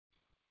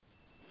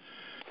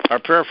Our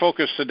prayer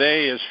focus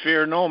today is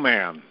fear no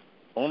man,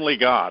 only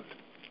God.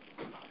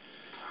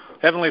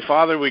 Heavenly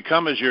Father, we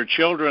come as your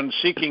children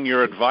seeking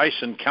your advice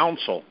and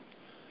counsel.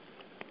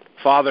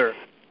 Father,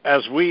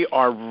 as we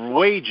are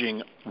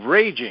raging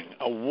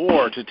a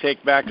war to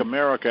take back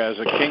America as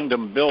a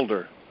kingdom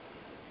builder,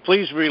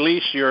 please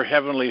release your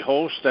heavenly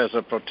host as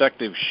a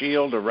protective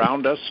shield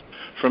around us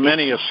from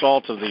any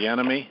assault of the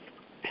enemy.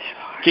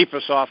 Keep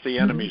us off the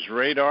enemy's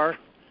radar.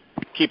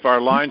 Keep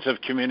our lines of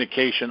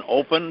communication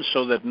open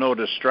so that no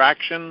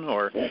distraction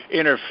or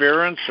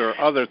interference or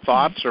other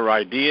thoughts or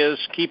ideas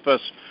keep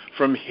us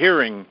from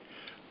hearing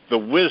the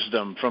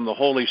wisdom from the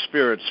Holy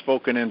Spirit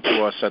spoken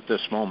into us at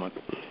this moment.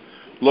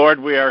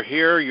 Lord, we are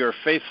here, your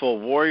faithful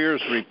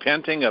warriors,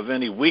 repenting of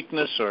any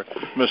weakness or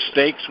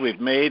mistakes we've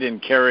made in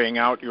carrying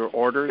out your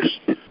orders.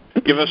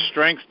 Give us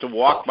strength to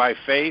walk by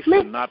faith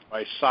and not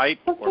by sight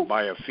or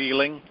by a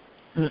feeling.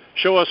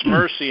 Show us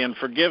mercy and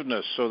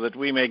forgiveness so that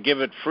we may give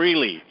it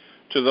freely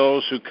to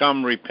those who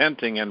come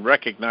repenting and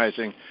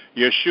recognizing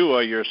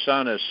Yeshua, your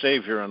Son, as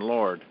Savior and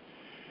Lord.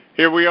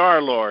 Here we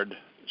are, Lord.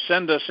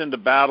 Send us into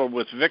battle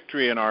with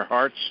victory in our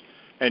hearts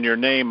and your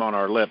name on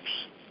our lips.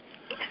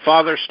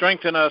 Father,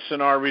 strengthen us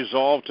in our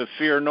resolve to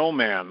fear no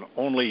man,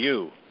 only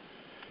you.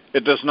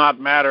 It does not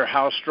matter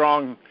how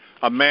strong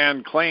a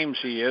man claims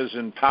he is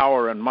in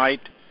power and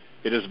might.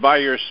 It is by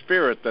your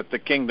Spirit that the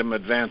kingdom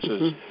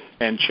advances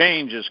and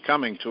change is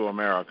coming to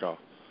America.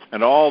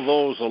 And all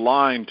those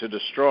aligned to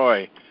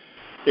destroy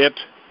it,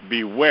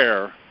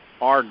 beware,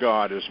 our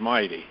God is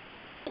mighty.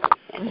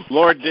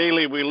 Lord,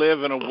 daily we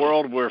live in a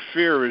world where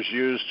fear is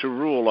used to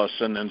rule us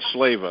and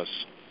enslave us.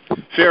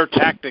 Fear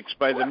tactics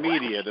by the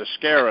media to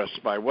scare us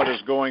by what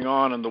is going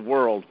on in the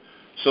world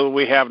so that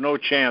we have no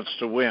chance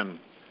to win.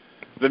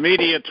 The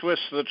media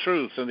twists the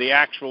truth and the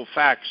actual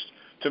facts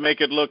to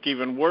make it look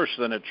even worse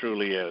than it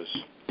truly is.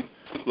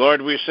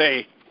 Lord, we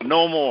say,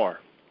 no more.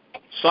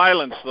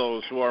 Silence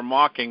those who are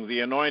mocking the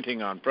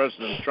anointing on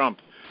President Trump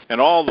and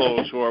all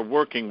those who are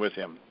working with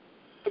him.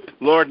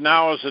 Lord,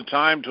 now is the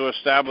time to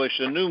establish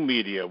a new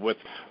media with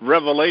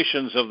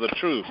revelations of the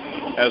truth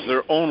as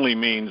their only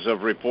means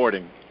of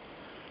reporting.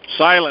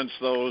 Silence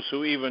those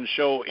who even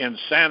show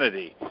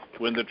insanity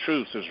when the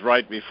truth is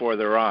right before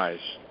their eyes.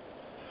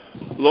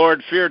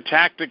 Lord, fear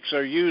tactics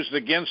are used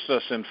against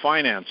us in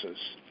finances,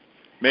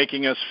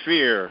 making us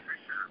fear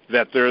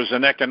that there is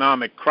an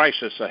economic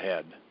crisis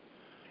ahead.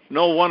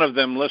 No one of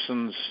them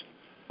listens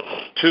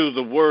to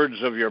the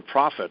words of your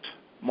prophet,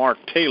 Mark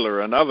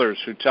Taylor, and others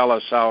who tell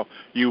us how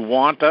you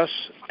want us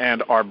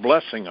and are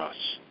blessing us.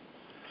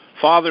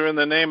 Father, in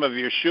the name of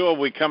Yeshua,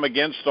 we come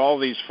against all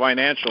these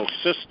financial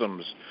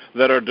systems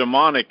that are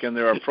demonic in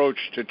their approach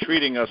to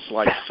treating us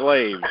like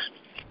slaves.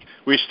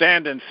 We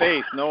stand in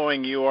faith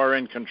knowing you are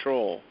in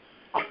control.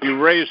 You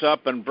raise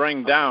up and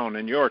bring down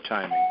in your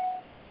timing.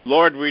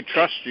 Lord, we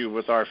trust you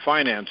with our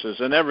finances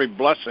and every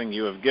blessing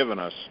you have given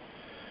us.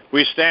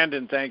 We stand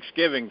in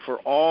thanksgiving for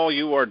all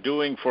you are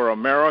doing for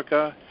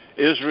America,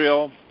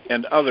 Israel,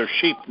 and other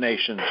sheep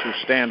nations who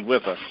stand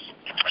with us.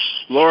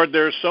 Lord,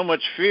 there is so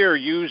much fear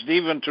used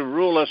even to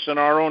rule us in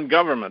our own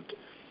government.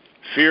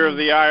 Fear of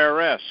the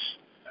IRS,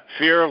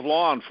 fear of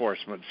law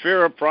enforcement,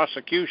 fear of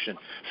prosecution,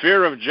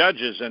 fear of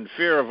judges, and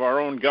fear of our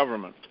own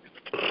government.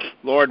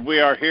 Lord, we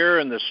are here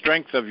in the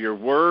strength of your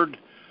word.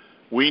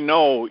 We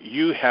know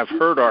you have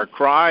heard our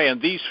cry,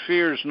 and these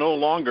fears no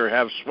longer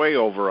have sway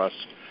over us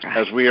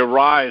as we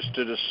arise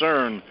to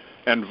discern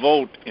and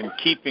vote in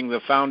keeping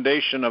the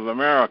foundation of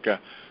America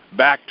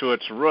back to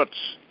its roots,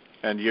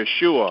 and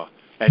Yeshua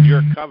and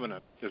your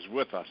covenant is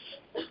with us.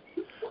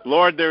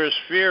 Lord, there is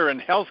fear in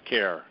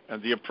healthcare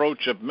and the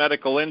approach of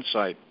medical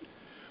insight.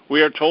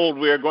 We are told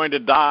we are going to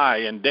die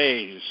in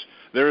days.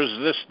 There is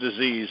this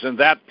disease and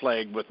that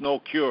plague with no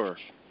cure.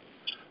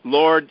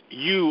 Lord,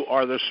 you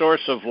are the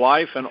source of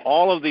life, and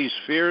all of these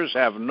fears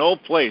have no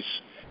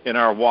place in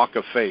our walk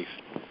of faith.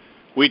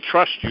 We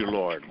trust you,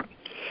 Lord.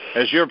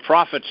 As your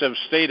prophets have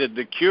stated,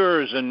 the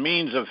cures and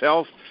means of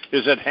health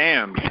is at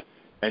hand,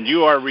 and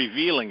you are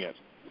revealing it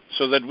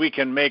so that we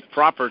can make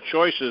proper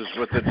choices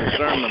with the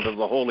discernment of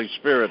the Holy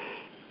Spirit.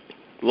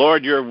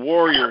 Lord, your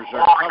warriors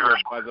are covered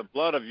by the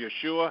blood of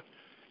Yeshua,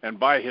 and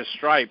by his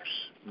stripes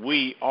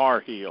we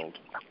are healed.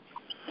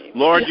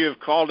 Lord, you have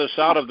called us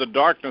out of the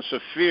darkness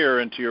of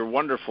fear into your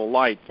wonderful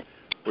light,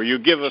 where you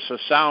give us a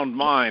sound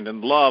mind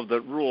and love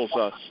that rules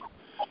us.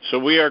 So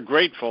we are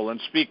grateful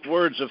and speak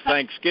words of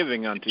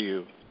thanksgiving unto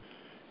you.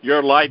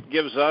 Your light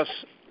gives us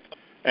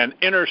an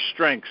inner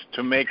strength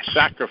to make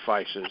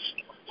sacrifices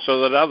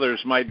so that others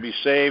might be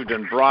saved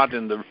and brought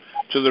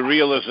to the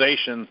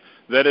realization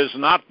that is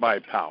not by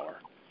power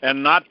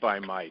and not by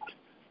might,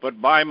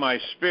 but by my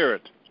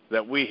Spirit,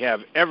 that we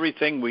have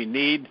everything we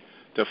need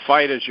to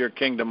fight as your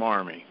kingdom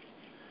army.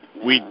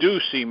 We do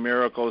see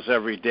miracles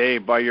every day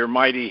by your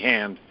mighty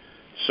hand,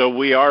 so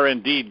we are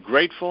indeed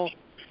grateful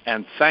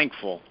and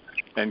thankful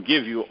and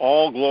give you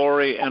all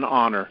glory and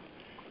honor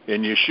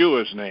in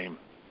Yeshua's name.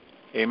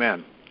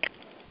 Amen.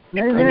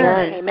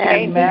 Amen.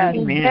 Amen. Amen.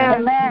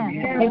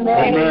 Amen.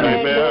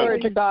 Amen. Glory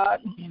to God.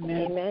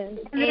 Amen.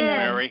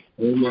 Mary.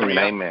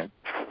 Amen.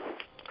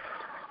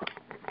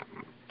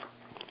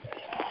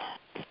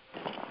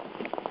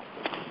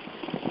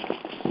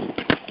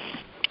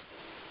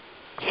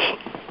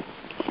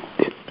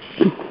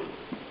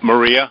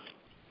 Maria.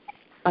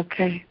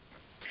 Okay.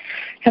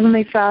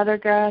 Heavenly Father,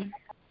 God,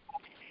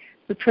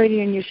 we pray to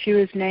you in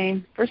Yeshua's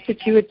name. First,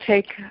 that you would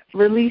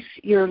release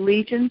your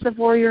legions of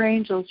warrior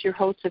angels, your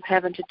hosts of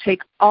heaven, to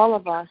take all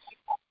of us,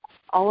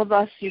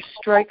 your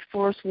strike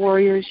force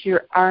warriors,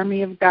 your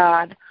army of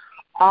God,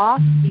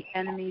 off the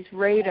enemy's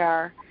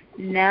radar,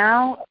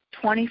 now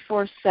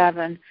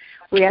 24/7.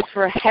 We ask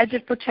for a hedge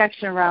of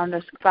protection around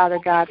us, Father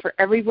God, for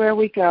everywhere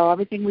we go,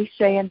 everything we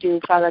say and do,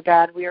 Father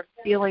God. We are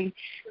feeling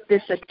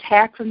this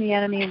attack from the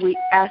enemy, and we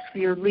ask for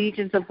your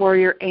legions of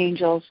warrior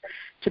angels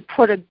to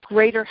put a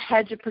greater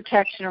hedge of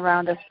protection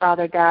around us,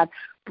 Father God.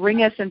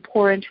 Bring us and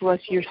pour into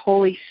us your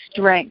holy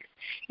strength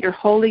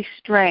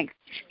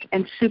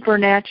and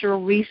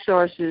supernatural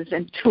resources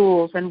and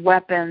tools and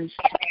weapons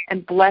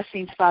and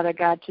blessings, Father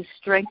God, to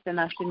strengthen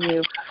us in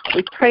you.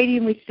 We pray to you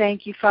and we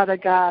thank you, Father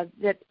God,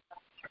 that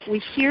we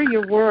hear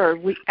your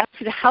word. We ask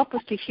you to help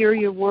us to hear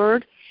your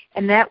word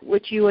and that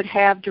which you would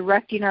have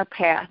directing our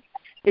path,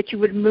 that you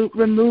would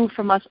remove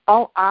from us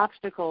all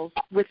obstacles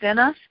within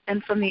us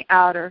and from the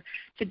outer,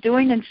 to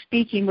doing and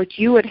speaking what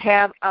you would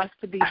have us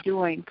to be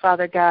doing,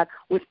 Father God,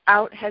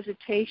 without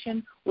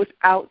hesitation,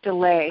 without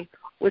delay,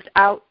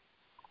 without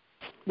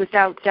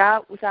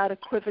doubt, without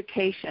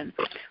equivocation.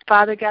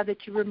 Father God,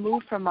 that you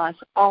remove from us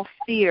all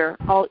fear,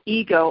 all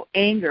ego,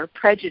 anger,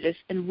 prejudice,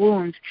 and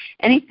wounds,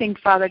 anything,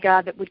 Father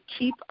God, that would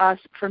keep us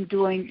from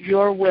doing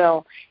your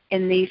will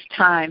in these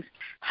times.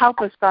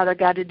 Help us, Father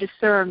God, to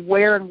discern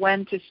where and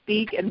when to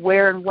speak and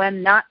where and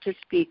when not to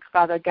speak,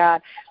 Father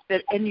God,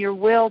 that in your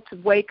will to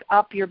wake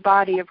up your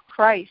body of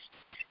Christ,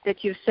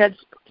 that you've said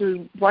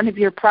through one of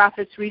your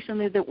prophets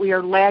recently that we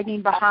are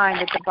lagging behind,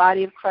 that the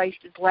body of Christ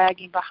is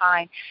lagging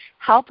behind.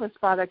 Help us,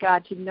 Father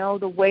God, to know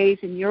the ways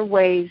and your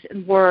ways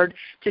and word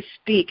to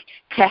speak,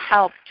 to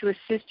help, to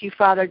assist you,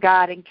 Father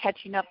God, in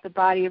catching up the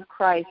body of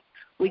Christ.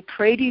 We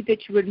pray to you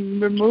that you would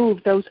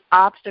remove those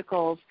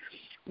obstacles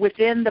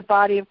within the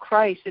body of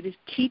Christ that is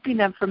keeping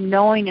them from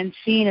knowing and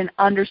seeing and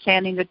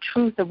understanding the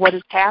truth of what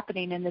is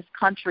happening in this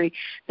country,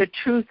 the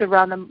truth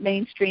around the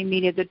mainstream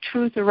media, the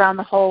truth around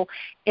the whole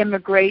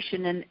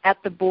immigration and at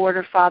the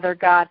border, Father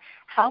God.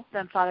 Help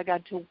them, Father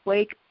God, to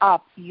wake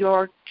up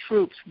your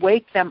troops.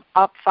 Wake them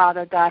up,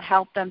 Father God.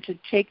 Help them to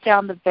take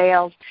down the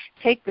veils,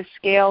 take the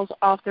scales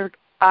off their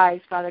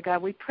eyes, Father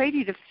God. We pray to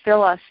you to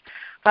fill us,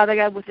 Father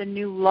God, with a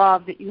new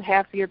love that you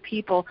have for your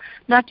people,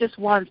 not just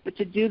once, but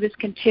to do this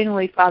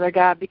continually, Father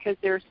God, because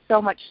there is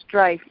so much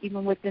strife,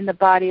 even within the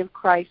body of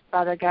Christ,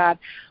 Father God.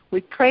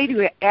 We pray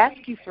to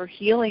ask you for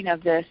healing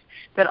of this,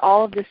 that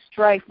all of this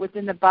strife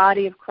within the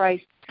body of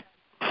Christ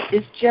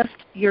is just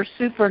your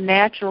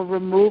supernatural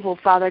removal,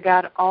 Father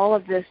God, all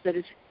of this that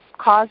is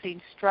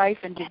causing strife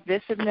and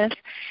divisiveness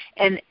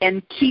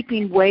and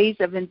keeping ways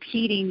of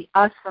impeding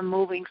us from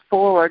moving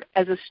forward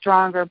as a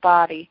stronger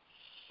body.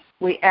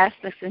 We ask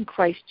this in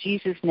Christ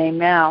Jesus' name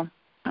now.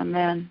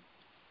 Amen.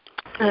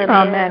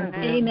 Amen.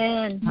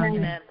 Amen.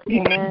 Amen.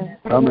 Amen.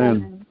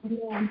 Amen.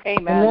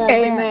 Amen.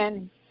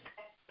 Amen.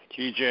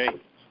 TJ.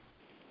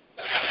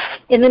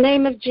 In the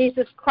name of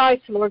Jesus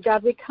Christ, Lord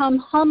God, we come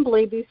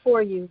humbly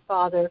before you,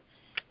 Father,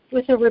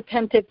 with a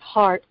repentant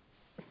heart.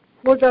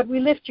 Lord God, we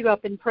lift you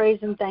up in praise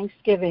and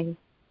thanksgiving.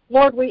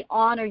 Lord, we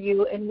honor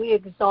you and we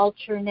exalt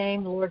your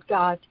name, Lord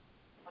God.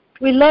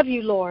 We love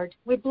you, Lord.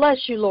 We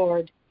bless you,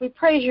 Lord. We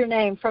praise your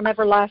name from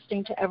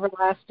everlasting to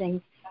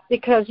everlasting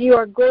because you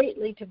are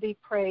greatly to be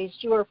praised.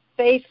 You are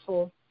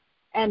faithful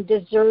and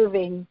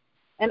deserving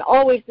and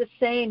always the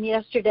same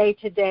yesterday,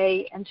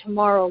 today, and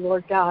tomorrow,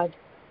 Lord God.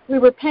 We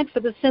repent for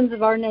the sins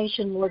of our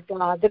nation, Lord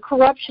God, the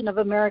corruption of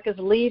America's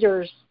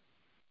leaders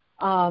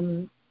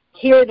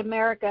here in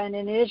America and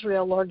in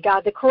Israel, Lord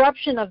God, the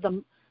corruption of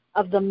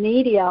the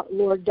media,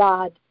 Lord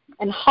God,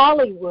 and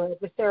Hollywood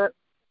with their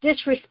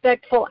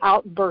disrespectful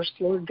outbursts,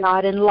 Lord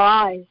God, and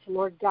lies,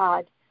 Lord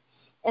God,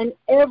 and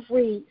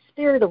every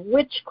spirit of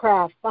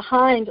witchcraft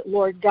behind,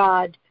 Lord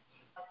God,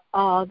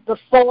 the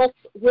false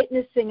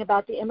witnessing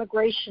about the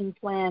immigration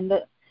plan,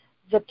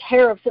 the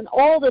tariffs, and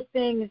all the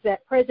things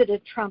that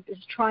President Trump is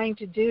trying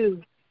to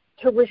do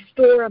to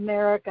restore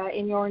America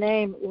in your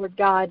name, Lord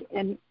God,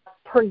 and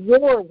per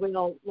your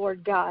will,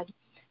 Lord God.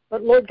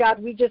 But, Lord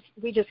God, we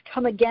just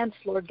come against,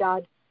 Lord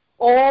God,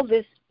 all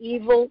this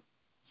evil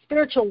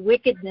spiritual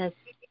wickedness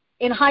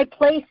in high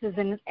places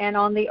and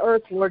on the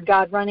earth, Lord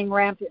God, running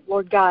rampant,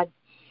 Lord God.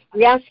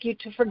 We ask you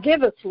to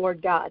forgive us,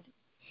 Lord God.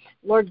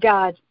 Lord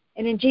God,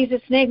 and in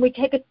Jesus' name we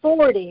take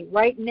authority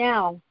right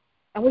now,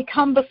 and we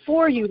come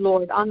before you,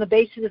 Lord, on the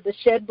basis of the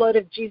shed blood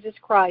of Jesus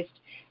Christ,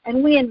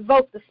 and we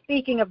invoke the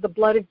speaking of the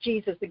blood of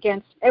Jesus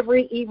against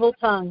every evil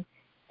tongue,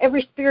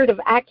 every spirit of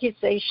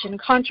accusation,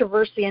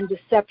 controversy, and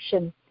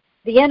deception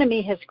the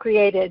enemy has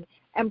created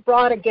and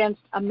brought against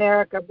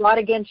America, brought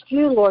against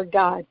you, Lord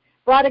God,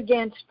 brought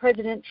against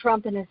President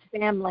Trump and his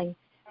family,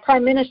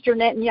 Prime Minister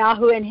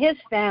Netanyahu and his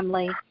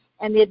family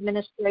and the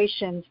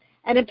administrations,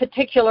 and in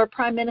particular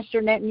Prime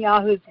Minister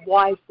Netanyahu's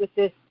wife with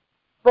this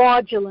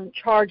fraudulent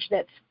charge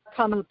that's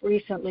come up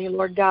recently,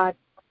 Lord God.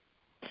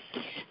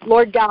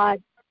 Lord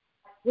God,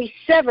 We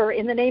sever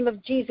in the name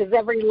of Jesus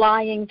every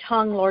lying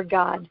tongue, Lord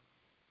God,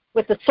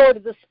 with the sword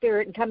of the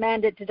Spirit, and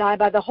command it to die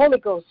by the Holy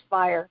Ghost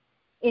fire.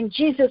 In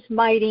Jesus'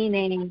 mighty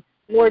name,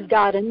 Lord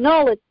God,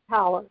 annul its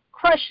power.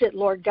 Crush it,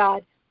 Lord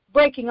God,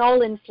 breaking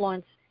all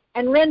influence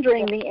and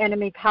rendering the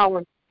enemy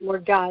power,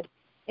 Lord God.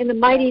 In the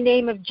mighty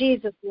name of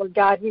Jesus, Lord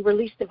God, we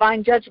release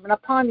divine judgment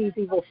upon these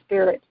evil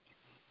spirits.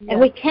 And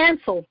we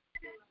cancel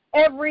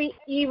every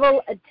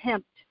evil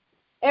attempt,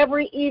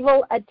 every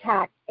evil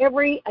attack,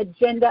 every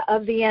agenda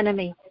of the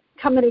enemy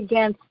coming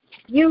against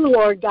you,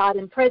 Lord God,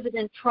 and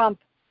President Trump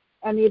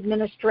and the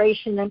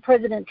administration and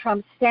President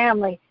Trump's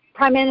family,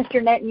 Prime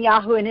Minister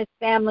Netanyahu and his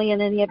family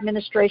and in the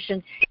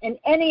administration, and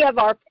any of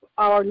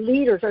our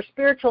leaders, our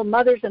spiritual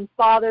mothers and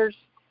fathers,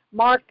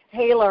 Mark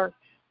Taylor,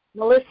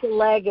 Melissa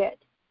Leggett,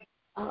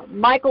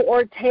 Michael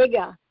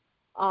Ortega,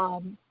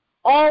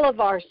 all of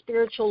our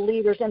spiritual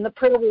leaders and the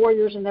prayer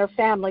warriors and their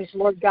families,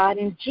 Lord God.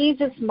 In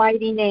Jesus'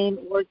 mighty name,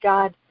 Lord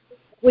God,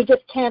 we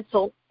just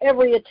cancel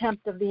every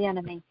attempt of the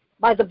enemy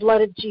by the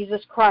blood of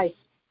Jesus Christ.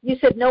 You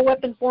said no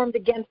weapon formed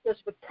against us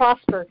would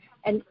prosper,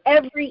 and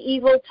every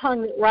evil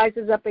tongue that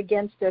rises up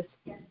against us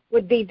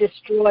would be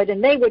destroyed,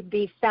 and they would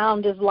be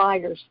found as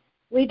liars.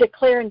 We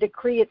declare and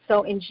decree it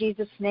so in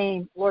Jesus'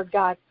 name, Lord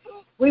God.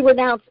 We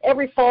renounce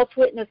every false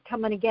witness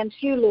coming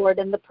against you, Lord,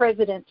 and the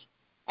President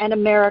and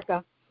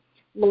America,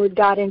 Lord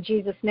God, in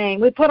Jesus' name.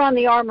 We put on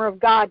the armor of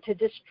God to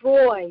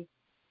destroy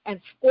and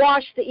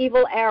squash the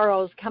evil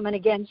arrows coming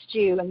against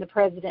you and the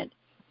President.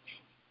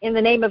 In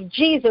the name of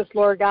Jesus,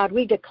 Lord God,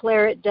 we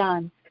declare it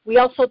done. We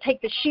also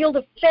take the shield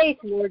of faith,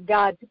 Lord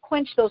God, to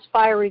quench those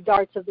fiery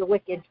darts of the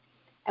wicked.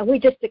 And we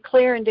just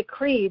declare and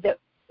decree that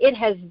it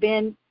has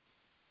been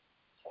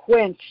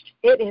quenched,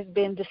 it has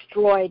been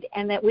destroyed,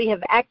 and that we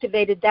have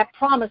activated that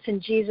promise in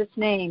Jesus'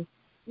 name.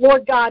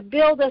 Lord God,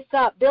 build us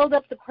up, build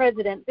up the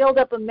President, build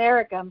up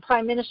America and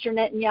Prime Minister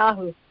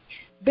Netanyahu.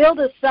 Build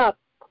us up.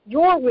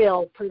 Your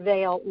will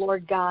prevail,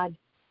 Lord God.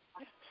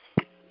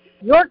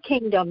 Your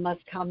kingdom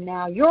must come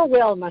now. Your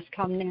will must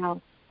come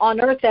now,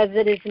 on earth as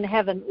it is in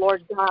heaven,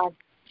 Lord God.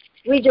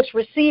 We just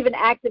receive and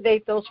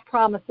activate those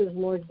promises,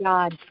 Lord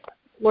God.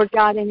 Lord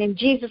God, and in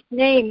Jesus'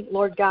 name,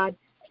 Lord God,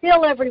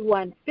 fill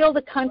everyone, fill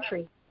the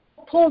country.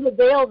 Pull the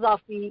veils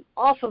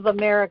off of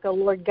America,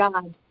 Lord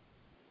God.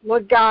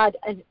 Lord God,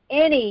 and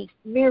any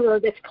mirror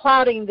that's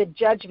clouding the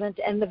judgment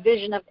and the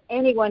vision of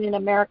anyone in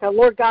America,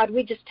 Lord God,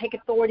 we just take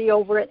authority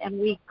over it and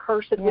we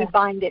curse it, we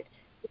bind it,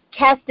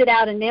 cast it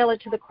out and nail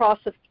it to the cross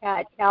of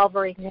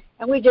Calvary,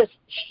 and we just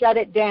shut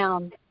it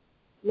down,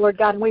 Lord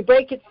God, and we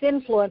break its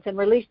influence and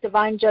release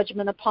divine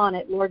judgment upon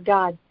it, Lord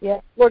God.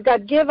 Lord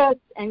God, give us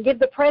and give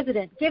the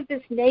President, give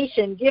this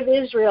nation, give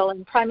Israel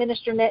and Prime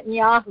Minister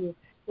Netanyahu,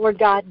 Lord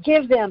God,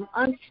 give them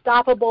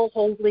unstoppable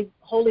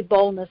holy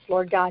boldness,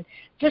 Lord God.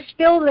 Just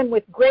fill them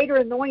with greater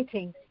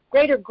anointing,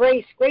 greater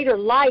grace, greater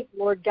light,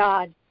 Lord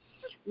God.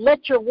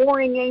 Let your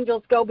warring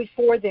angels go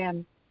before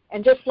them.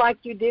 And just like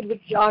you did with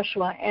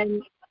Joshua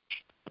and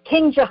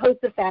King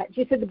Jehoshaphat,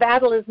 you said the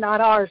battle is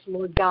not ours,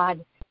 Lord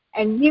God.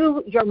 And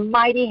your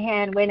mighty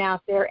hand went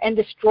out there and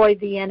destroyed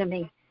the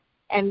enemy.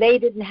 And they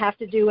didn't have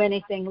to do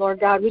anything,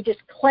 Lord God. We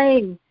just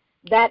claim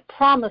that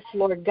promise,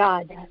 Lord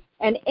God.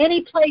 And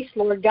any place,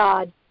 Lord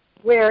God,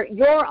 where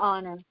your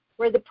honor,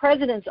 where the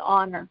President's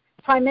honor,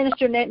 Prime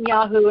Minister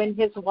Netanyahu and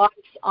his wife's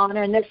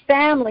honor, and their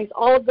families,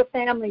 all of the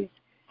families,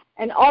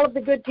 and all of the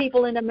good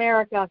people in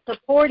America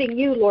supporting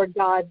you, Lord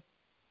God.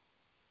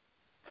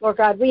 Lord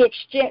God, we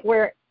exchange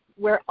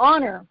where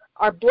honor,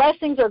 our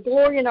blessings, our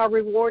glory, and our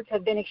rewards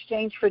have been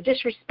exchanged for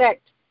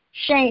disrespect,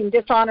 shame,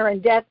 dishonor,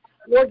 and death.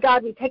 Lord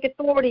God, we take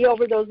authority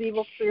over those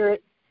evil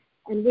spirits,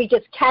 and we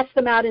just cast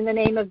them out in the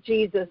name of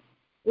Jesus.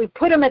 We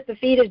put them at the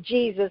feet of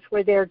Jesus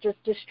where they're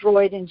just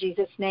destroyed in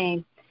Jesus'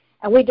 name.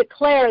 And we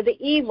declare the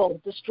evil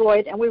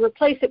destroyed, and we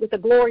replace it with the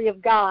glory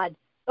of God,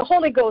 the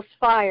Holy Ghost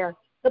fire,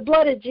 the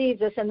blood of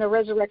Jesus, and the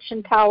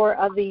resurrection power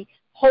of the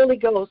Holy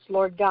Ghost,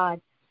 Lord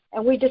God.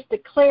 And we just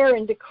declare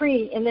and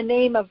decree in the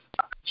name of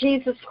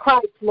Jesus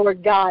Christ,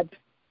 Lord God,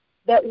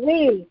 that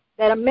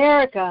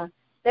America,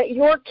 that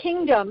your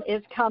kingdom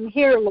is come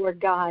here,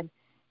 Lord God.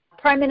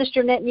 Prime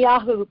Minister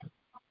Netanyahu,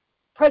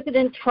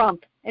 President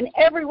Trump, and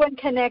everyone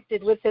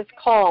connected with this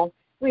call,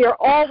 we are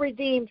all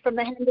redeemed from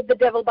the hand of the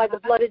devil by the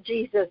blood of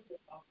Jesus.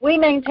 We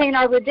maintain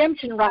our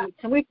redemption rights,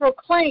 and we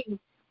proclaim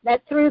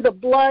that through the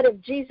blood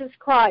of Jesus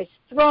Christ,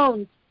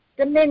 thrones,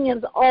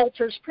 dominions,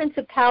 altars,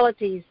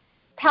 principalities,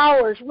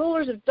 powers,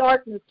 rulers of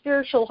darkness,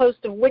 spiritual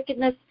hosts of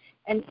wickedness,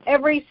 and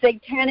every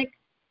satanic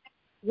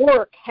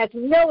work has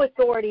no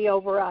authority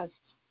over us,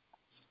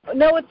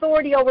 no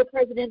authority over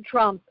President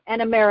Trump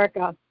and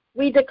America.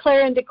 We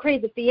declare and decree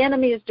that the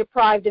enemy is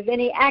deprived of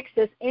any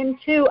access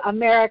into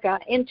America,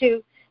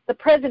 into the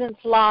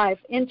President's life,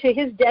 into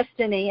his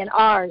destiny and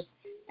ours.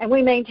 And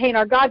we maintain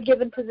our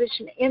God-given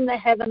position in the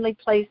heavenly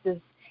places.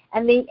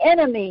 And the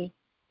enemy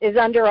is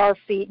under our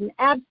feet, and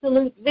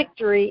absolute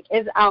victory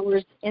is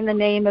ours in the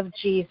name of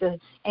Jesus.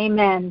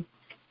 Amen.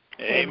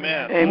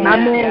 Amen. Amen.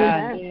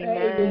 Amen.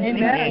 Amen.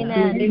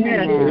 Amen.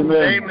 Amen.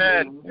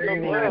 Amen.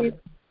 Amen.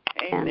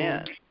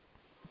 Amen.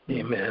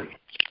 Amen.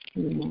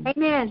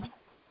 Amen.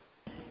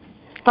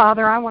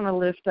 Father, I want to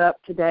lift up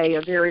today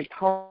a very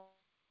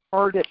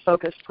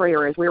target-focused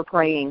prayer as we're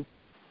praying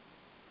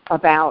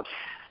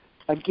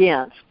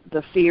against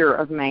the fear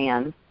of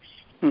man.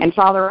 And,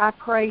 Father, I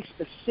pray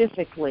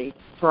specifically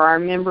for our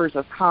members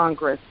of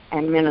Congress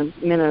and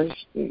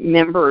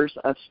members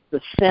of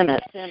the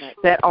Senate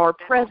that are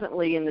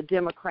presently in the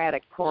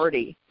Democratic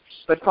Party,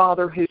 but,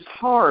 Father, whose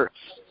hearts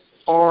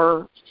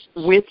are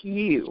with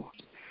you,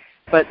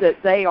 but that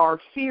they are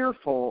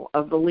fearful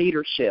of the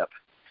leadership.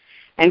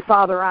 And,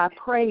 Father, I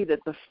pray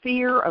that the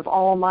fear of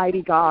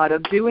Almighty God,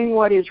 of doing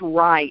what is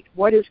right,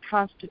 what is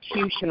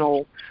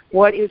constitutional,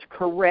 what is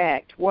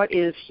correct, what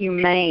is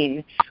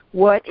humane,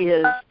 what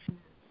is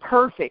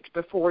perfect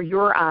before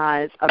your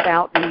eyes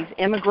about these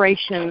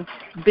immigration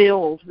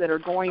bills that are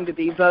going to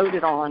be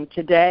voted on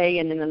today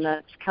and in the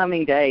next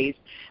coming days.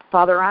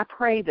 Father, I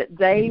pray that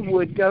they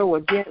would go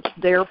against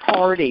their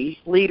party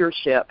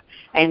leadership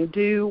and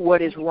do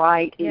what is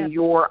right in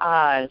your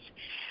eyes.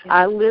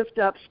 I lift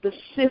up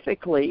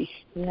specifically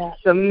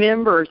the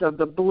members of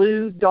the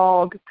Blue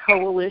Dog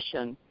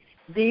Coalition.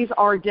 These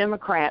are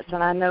Democrats,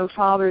 and I know,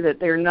 Father, that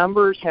their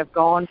numbers have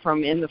gone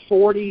from in the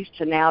 40s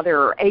to now there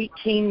are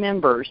 18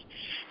 members.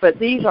 But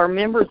these are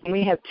members, and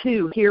we have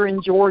 2 here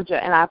in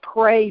Georgia, and I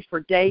pray for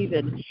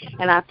David,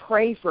 and I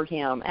pray for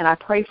him, and I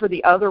pray for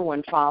the other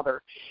one,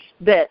 Father,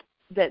 that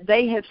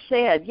they have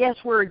said, yes,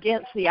 we're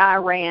against the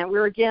Iran,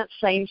 we're against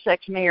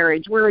same-sex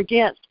marriage, we're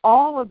against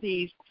all of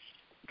these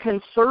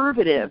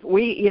conservative.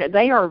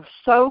 They are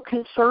so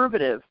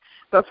conservative,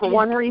 but for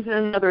one reason or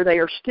another, they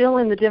are still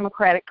in the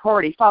Democratic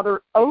Party.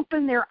 Father,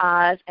 open their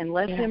eyes and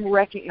let them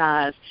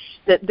recognize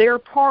that their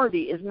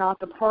party is not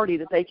the party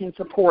that they can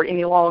support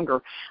any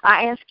longer.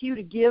 I ask you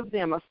to give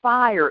them a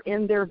fire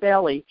in their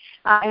belly.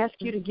 I ask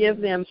you to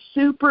give them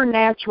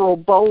supernatural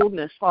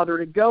boldness, Father,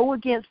 to go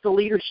against the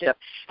leadership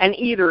and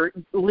either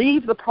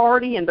leave the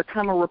party and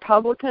become a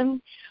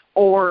Republican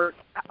or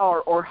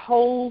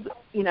hold,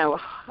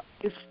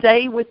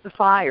 stay with the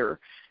fire.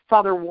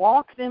 Father,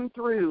 walk them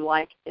through,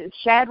 like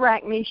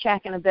Shadrach,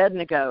 Meshach, and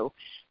Abednego,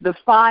 the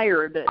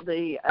fire that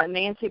the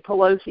Nancy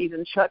Pelosi's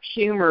and Chuck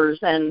Schumer's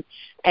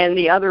and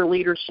the other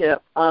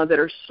leadership that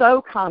are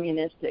so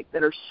communistic,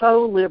 that are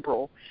so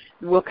liberal,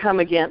 will come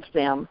against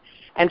them.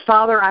 And,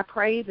 Father, I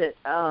pray that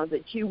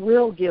you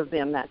will give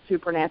them that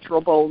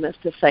supernatural boldness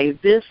to say,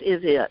 this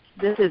is it.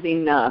 This is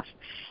enough.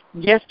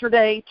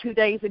 Yesterday, 2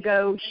 days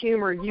ago,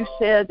 Schumer, you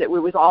said that it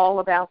was all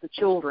about the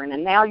children,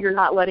 and now you're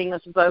not letting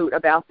us vote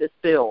about this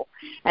bill,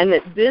 and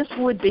that this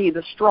would be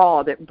the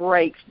straw that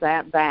breaks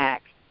the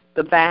back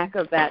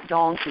of that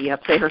donkey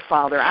up there,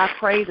 Father. I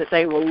pray that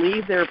they will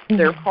leave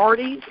their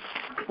parties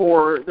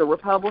for the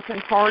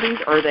Republican parties,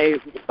 or they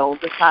will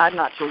decide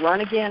not to run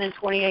again in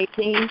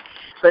 2018,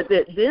 but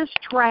that this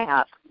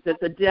trap that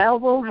the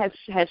devil has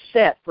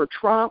set for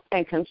Trump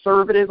and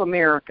conservative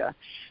America,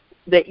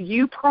 that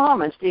you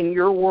promised in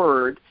your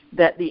word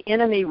that the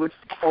enemy would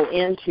fall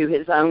into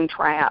his own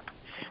trap.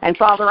 And,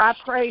 Father, I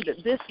pray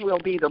that this will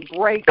be the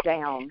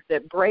breakdown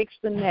that breaks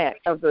the neck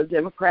of the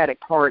Democratic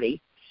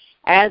Party,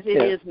 as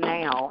it is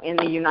now in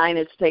the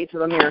United States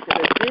of America,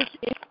 that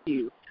this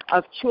issue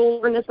of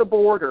children at the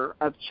border,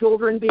 of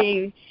children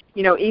being,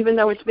 even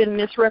though it's been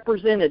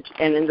misrepresented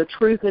and the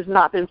truth has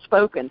not been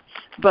spoken,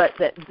 but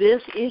that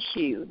this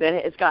issue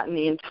that has gotten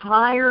the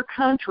entire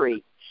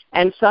country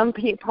and some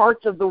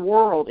parts of the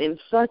world in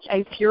such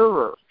a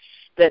furor,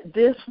 that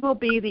this will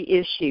be the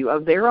issue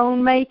of their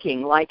own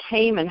making, like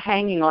Haman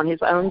hanging on his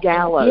own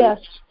gallows. Yes.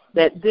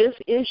 That this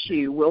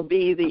issue will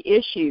be the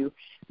issue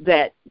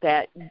that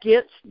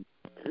gets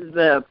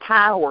the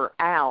power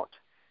out,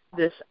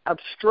 this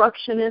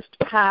obstructionist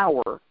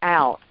power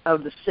out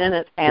of the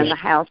Senate and the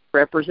House of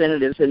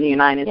Representatives in the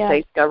United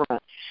States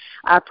government.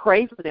 I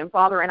pray for them,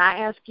 Father, and I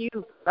ask you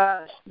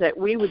that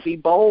we would be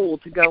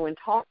bold to go and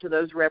talk to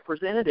those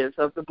representatives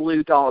of the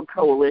Blue Dog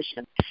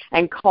Coalition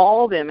and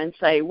call them and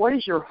say, what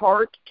does your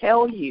heart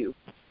tell you?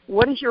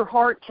 What does your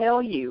heart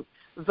tell you?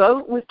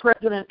 Vote with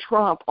President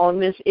Trump on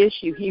this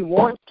issue. He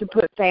wants to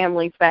put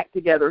families back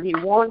together. He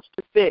wants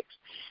to fix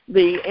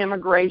the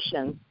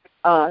immigration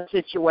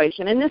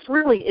situation. And this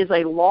really is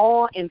a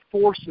law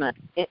enforcement.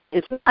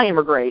 It's not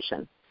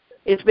immigration.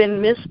 It's been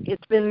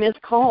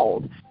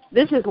miscalled.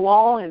 This is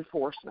law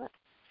enforcement.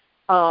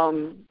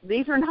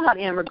 These are not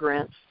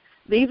immigrants.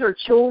 These are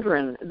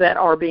children that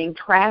are being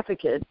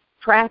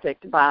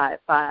trafficked by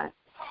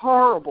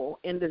horrible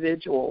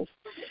individuals.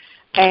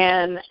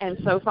 And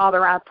so,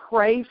 Father, I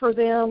pray for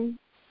them.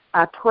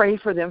 I pray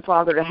for them,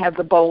 Father, to have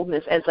the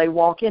boldness as they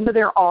walk into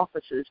their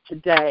offices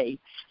today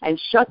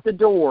and shut the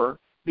door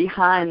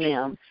behind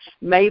them.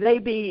 May they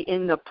be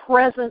in the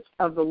presence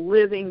of the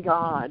living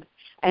God,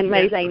 and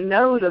may they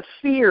know the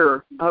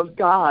fear of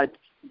God,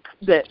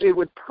 that it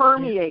would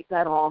permeate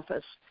that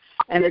office,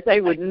 and that they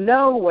would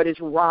know what is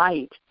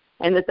right,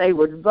 and that they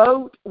would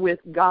vote with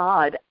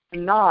God,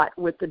 not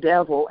with the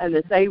devil, and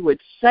that they would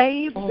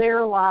save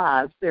their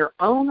lives, their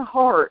own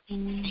hearts,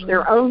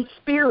 their own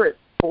spirits,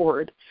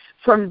 Lord,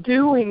 from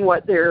doing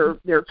what their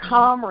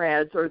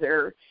comrades or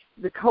their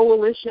the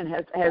coalition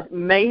has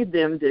made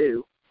them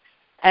do.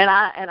 And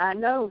I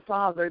know,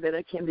 Father, that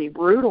it can be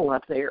brutal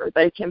up there.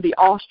 They can be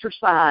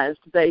ostracized.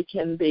 They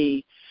can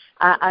be,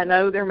 I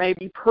know there may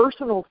be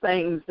personal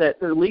things that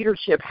the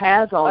leadership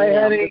has on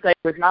them that they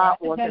would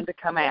not want them to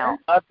come out.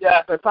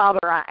 But, Father,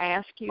 I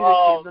ask you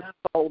to give us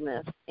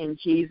boldness in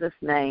Jesus'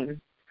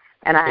 name.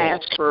 And I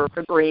ask for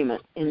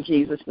agreement in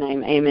Jesus'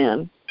 name.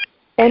 Amen.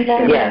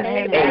 Amen. Yes.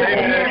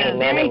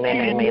 Amen.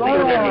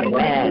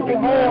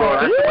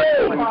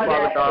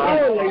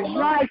 Holy,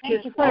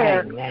 righteous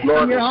prayer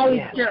from your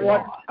Holy Spirit,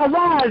 Lord.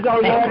 Arise, O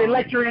Lord, and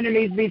let your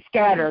enemies be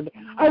scattered.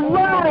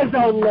 Arise,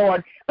 O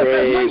Lord,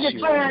 because we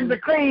declare and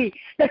decree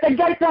that the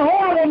gates of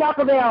hell will not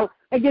prevail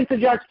against the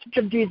justice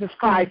of Jesus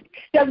Christ,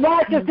 that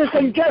righteousness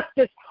and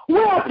justice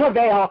will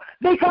prevail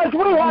because we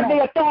have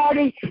the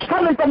authority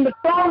coming from the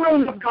throne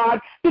room of God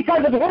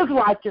because of his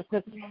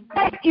righteousness.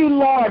 Thank you,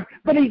 Lord,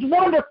 for these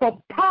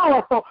wonderful,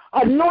 powerful,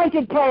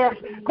 anointed prayers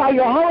by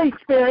your Holy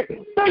Spirit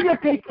through your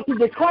people to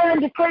declare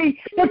and decree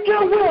that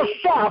your will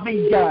shall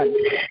be done.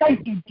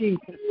 Thank you,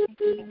 Jesus.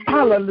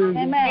 Hallelujah.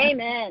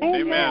 Amen.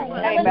 Amen.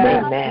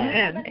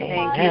 Amen.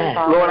 Thank you,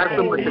 Father. Lord, I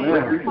so much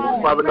agree,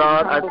 Father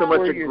God. I so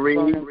much agree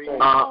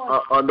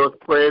on those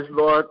prayers,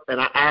 Lord.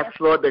 And I ask,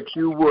 Lord, that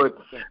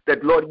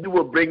Lord, you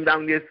will bring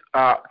down this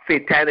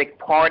satanic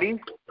party,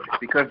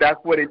 because that's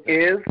what it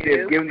is.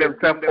 They've given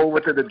themselves over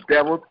to the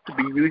devil to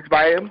be used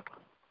by him,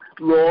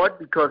 Lord,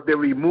 because they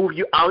remove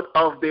you out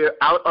of their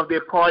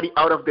party,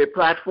 out of their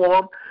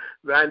platform,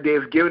 and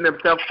they've given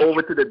themselves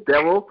over to the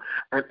devil,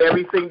 and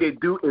everything they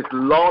do is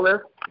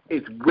lawless,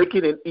 it's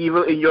wicked and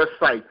evil in your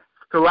sight.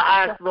 So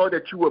I ask, Lord,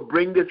 that you will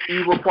bring this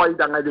evil party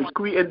down. I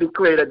decree and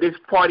declare that this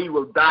party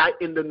will die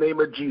in the name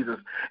of Jesus.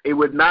 It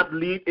would not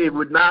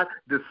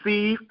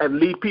deceive and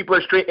lead people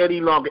astray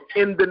any longer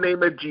in the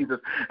name of Jesus.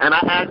 And I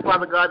ask,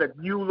 Father God, that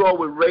you, Lord,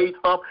 will raise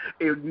up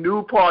a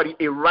new party,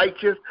 a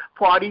righteous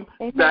party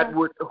that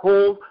would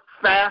hold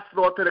fast,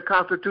 Lord, to the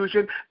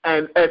Constitution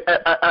and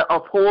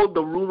uphold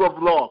the rule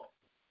of law.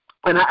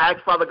 And I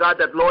ask, Father God,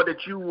 that, Lord,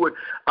 that you would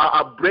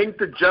bring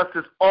to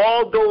justice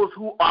all those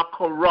who are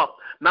corrupt,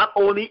 not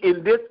only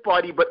in this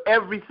party, but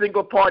every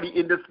single party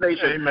in this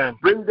nation. Amen.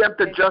 Bring them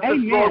to justice,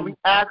 Amen. Lord. We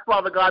ask,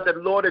 Father God, that,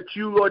 Lord, that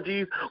you, Lord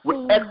Jesus,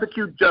 would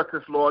execute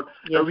justice, Lord.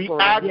 Yes, and we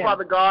Lord. ask,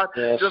 Father God,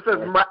 just as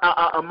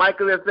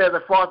Michael has said,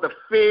 as far as the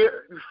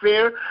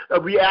fear,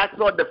 we ask,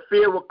 Lord, the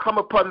fear will come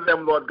upon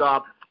them, Lord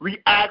God. We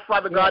ask,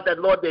 Father God, that,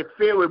 Lord, their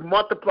fear will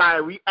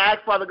multiply. We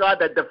ask, Father God,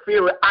 that the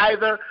fear will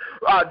either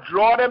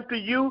draw them to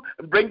you,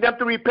 bring them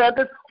to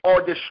repentance, or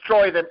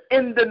destroy them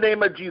in the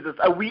name of Jesus.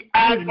 And we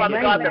ask,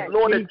 Father God, that,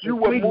 Lord, that you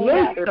will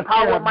move in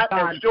power, might,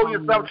 and show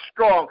yourself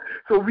strong.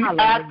 So we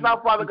ask now,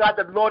 Father God,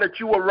 that, Lord, that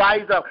you will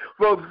rise up.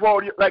 For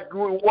like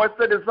what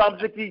said in Psalm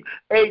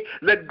 68,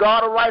 let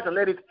God arise and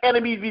let his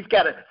enemies be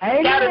scattered.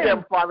 Amen. Scatter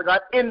them, Father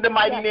God, in the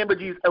mighty name of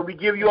Jesus. And we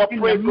give you all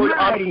praise, glory,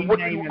 honor for what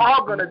you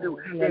are going to do.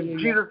 In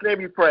Jesus' name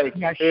we pray.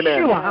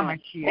 Amen.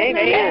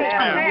 Amen.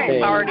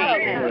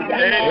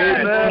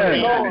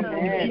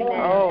 Amen.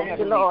 Oh,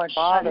 Lord,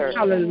 Father,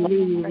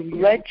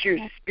 let your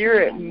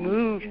spirit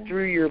move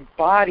through your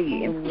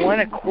body in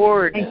one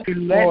accord.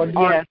 Let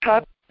our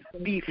cup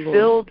be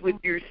filled with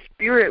your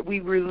spirit.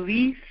 We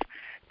release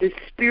the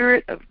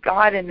Spirit of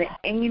God and the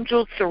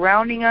angels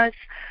surrounding us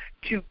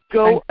to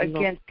go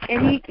against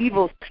any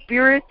evil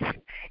spirits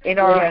in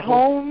our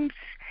homes,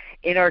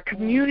 in our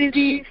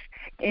communities,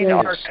 in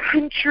our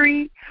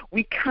country.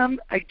 We come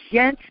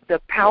against the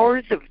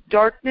powers of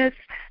darkness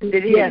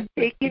that has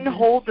taken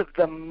hold of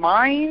the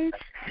minds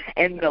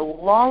and the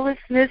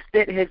lawlessness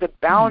that has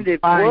abounded.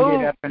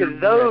 Woe to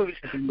those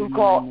who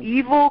call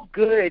evil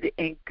good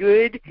and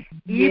good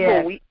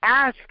evil. We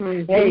ask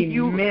that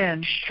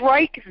you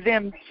strike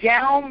them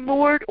down,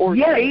 Lord, or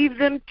save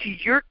them to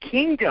your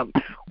kingdom.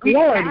 We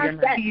ask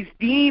these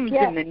demons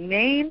in the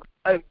name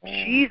of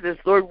Jesus,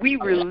 Lord. We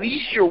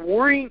release your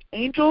warring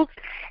angels,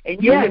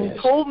 and you have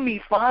told me,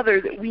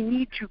 Father, that we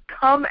need to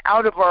come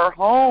out of our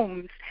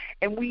homes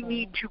and we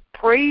need to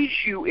praise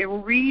you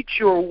and read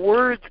your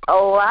words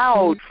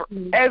aloud for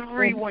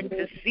everyone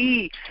to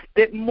see,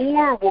 that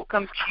more will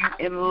come to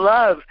you in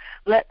love.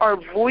 Let our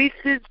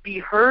voices be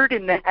heard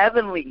in the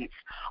heavenlies,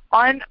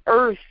 on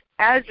earth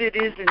as it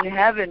is in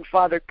heaven.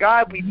 Father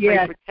God, we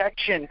pray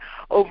protection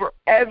over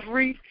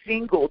every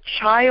single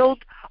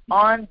child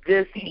on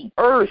this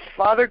earth,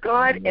 Father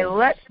God, and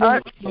let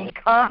us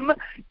become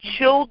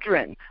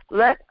children.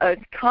 Let us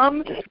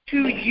come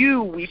to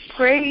you. We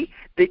pray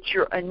that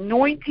your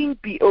anointing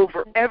be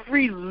over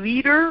every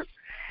leader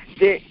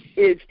that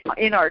is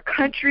in our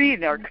country,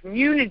 in our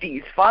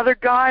communities. Father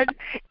God,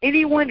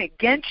 anyone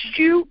against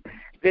you,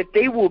 that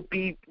they will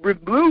be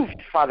removed,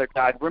 Father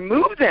God.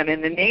 Remove them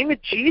in the name of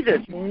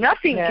Jesus.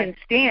 Nothing can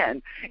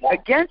stand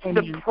against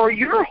for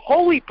your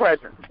holy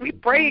presence. We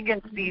pray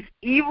against these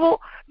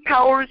evil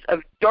powers of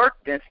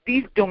darkness.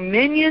 These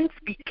dominions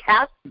be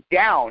cast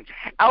down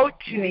out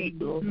to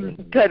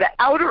the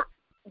outer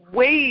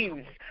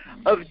waves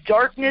of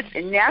darkness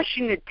and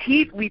gnashing of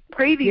teeth. We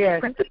pray these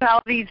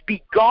principalities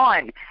be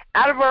gone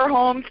out of our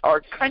homes,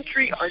 our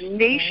country, our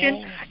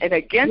nation, and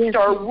against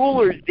our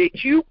rulers,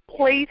 that you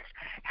place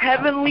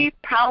heavenly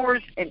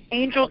powers and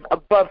angels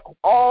above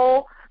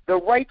all the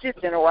righteous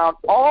and around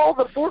all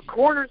the four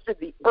corners of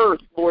the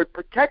earth. Lord,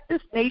 protect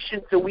this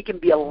nation so we can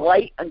be a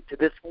light unto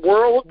this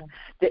world,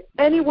 that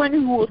anyone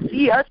who will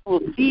see us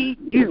will see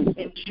you.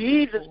 In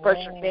Jesus'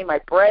 precious name I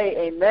pray.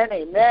 Amen,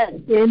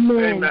 amen.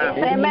 Amen.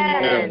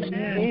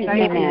 Amen.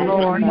 Thank you,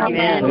 Lord.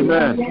 Amen.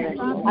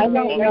 I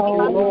don't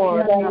know,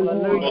 Lord.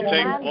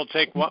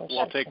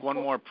 We'll take one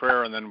more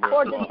prayer and then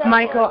we'll.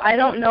 Michael, I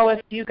don't know if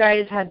you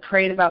guys had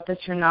prayed about this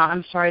or not.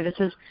 I'm sorry. This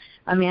is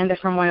Amanda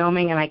from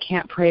Wyoming, and I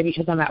can't pray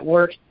because I'm at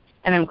work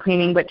and I'm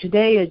cleaning. But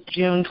today is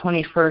June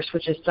 21st,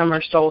 which is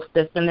summer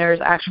solstice, and there's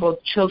actual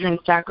children's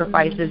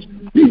sacrifices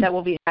that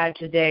will be had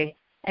today.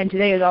 And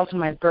today is also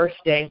my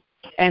birthday.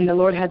 And the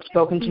Lord had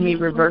spoken to me,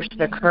 reverse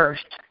the curse.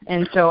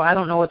 And so I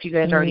don't know if you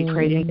guys already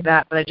prayed into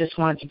that, but I just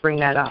wanted to bring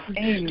that up,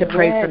 to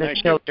pray for the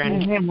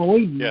children. We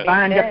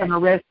bind up and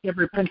arrest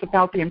every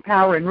principality and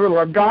power and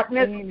ruler of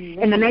darkness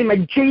in the name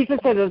of Jesus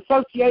that is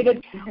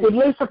associated with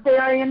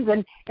Luciferians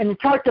and the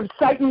church of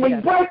Satan. We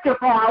break your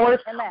powers.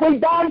 We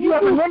bind you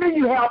up and render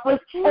you helpless.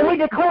 And we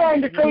declare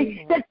and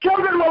decree that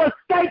children will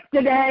escape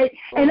today,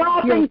 and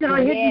all things that are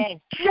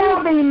hidden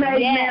shall be made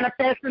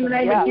manifest in the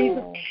name of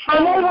Jesus.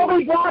 And they will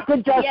be brought to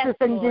justice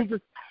in Jesus'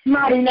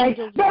 mighty name.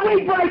 But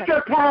we break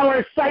your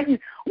power, Satan.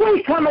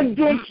 We come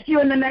against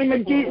you in the name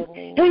of Jesus.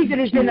 He that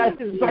is in us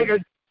is greater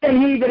than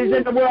he that is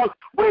in the world.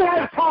 We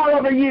have power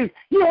over you.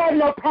 You have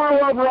no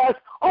power over us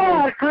or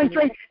our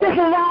country. This is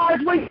ours.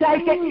 We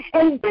take it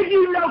and give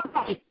you no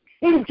place.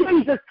 In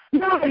Jesus'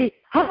 mighty,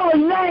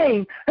 holy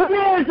name, who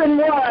is and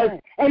was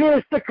and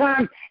is to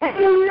come. And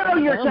you know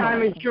your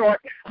time is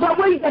short. But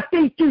we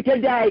defeat you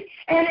today.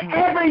 And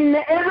every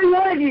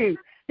one of you,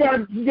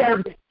 they're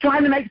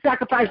trying to make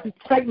sacrifices to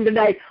Satan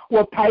today,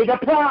 will pay the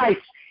price.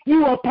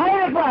 You will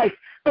pay the price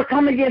for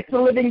coming against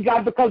the living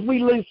God, because we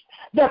lose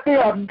the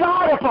fear of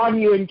God upon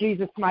you in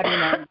Jesus' mighty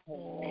name.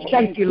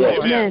 Thank you, Lord.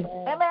 Amen.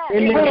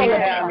 Amen.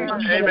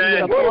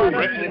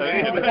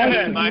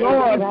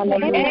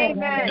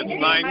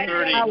 It's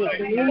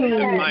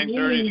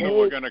 9:30. So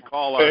we're going to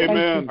call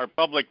our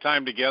public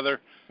time together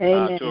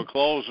to a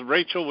close.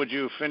 Rachel, would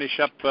you finish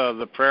up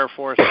the prayer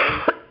for us,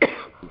 please?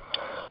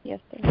 Yes,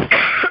 sir.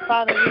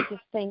 Father, we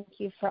just thank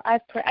you for,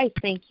 I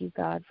thank you,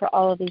 God, for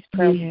all of these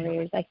prayer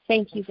warriors. I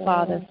thank you,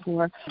 Father,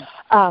 for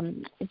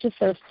just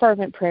their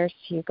fervent prayers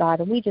to you, God.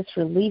 And we just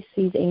release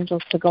these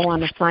angels to go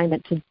on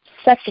assignment to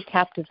set the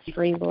captives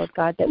free, Lord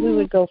God, that we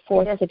would go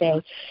forth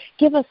today.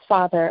 Give us,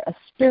 Father, a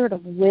spirit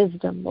of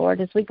wisdom,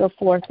 Lord, as we go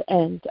forth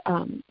and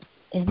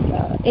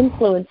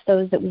influence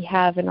those that we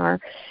have in our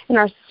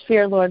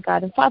sphere, Lord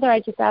God. And Father, I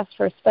just ask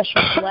for a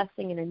special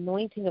blessing and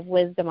anointing of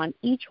wisdom on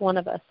each one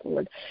of us,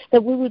 Lord,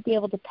 that we would be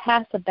able to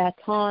pass a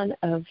baton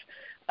of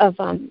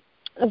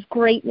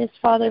greatness,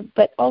 Father,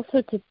 but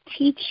also to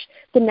teach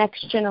the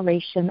next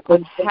generation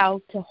on how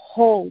to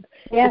hold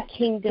the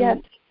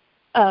kingdom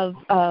of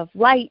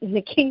light in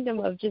the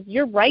kingdom of just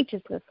your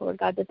righteousness, Lord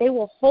God, that they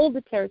will hold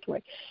the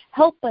territory.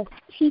 Help us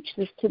teach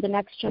this to the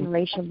next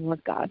generation,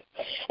 Lord God.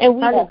 And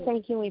we just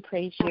thank you and we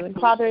praise you. And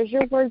Father, as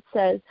your word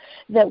says,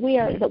 that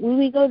when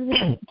we go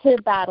to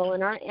battle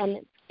in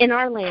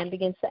our land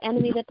against the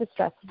enemy that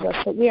distresses us,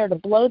 that we are to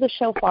blow the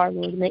shofar,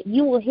 Lord, and that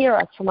you will hear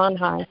us from on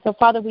high. So,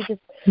 Father, we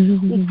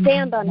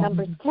stand on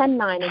Numbers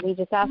 10:9, and we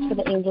just ask for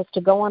the angels to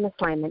go on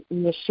assignment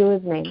in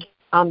Yeshua's name.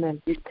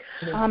 Amen.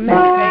 Amen.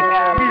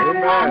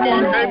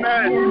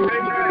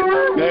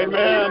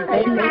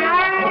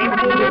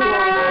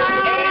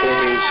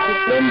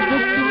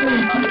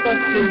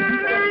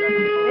 Amen.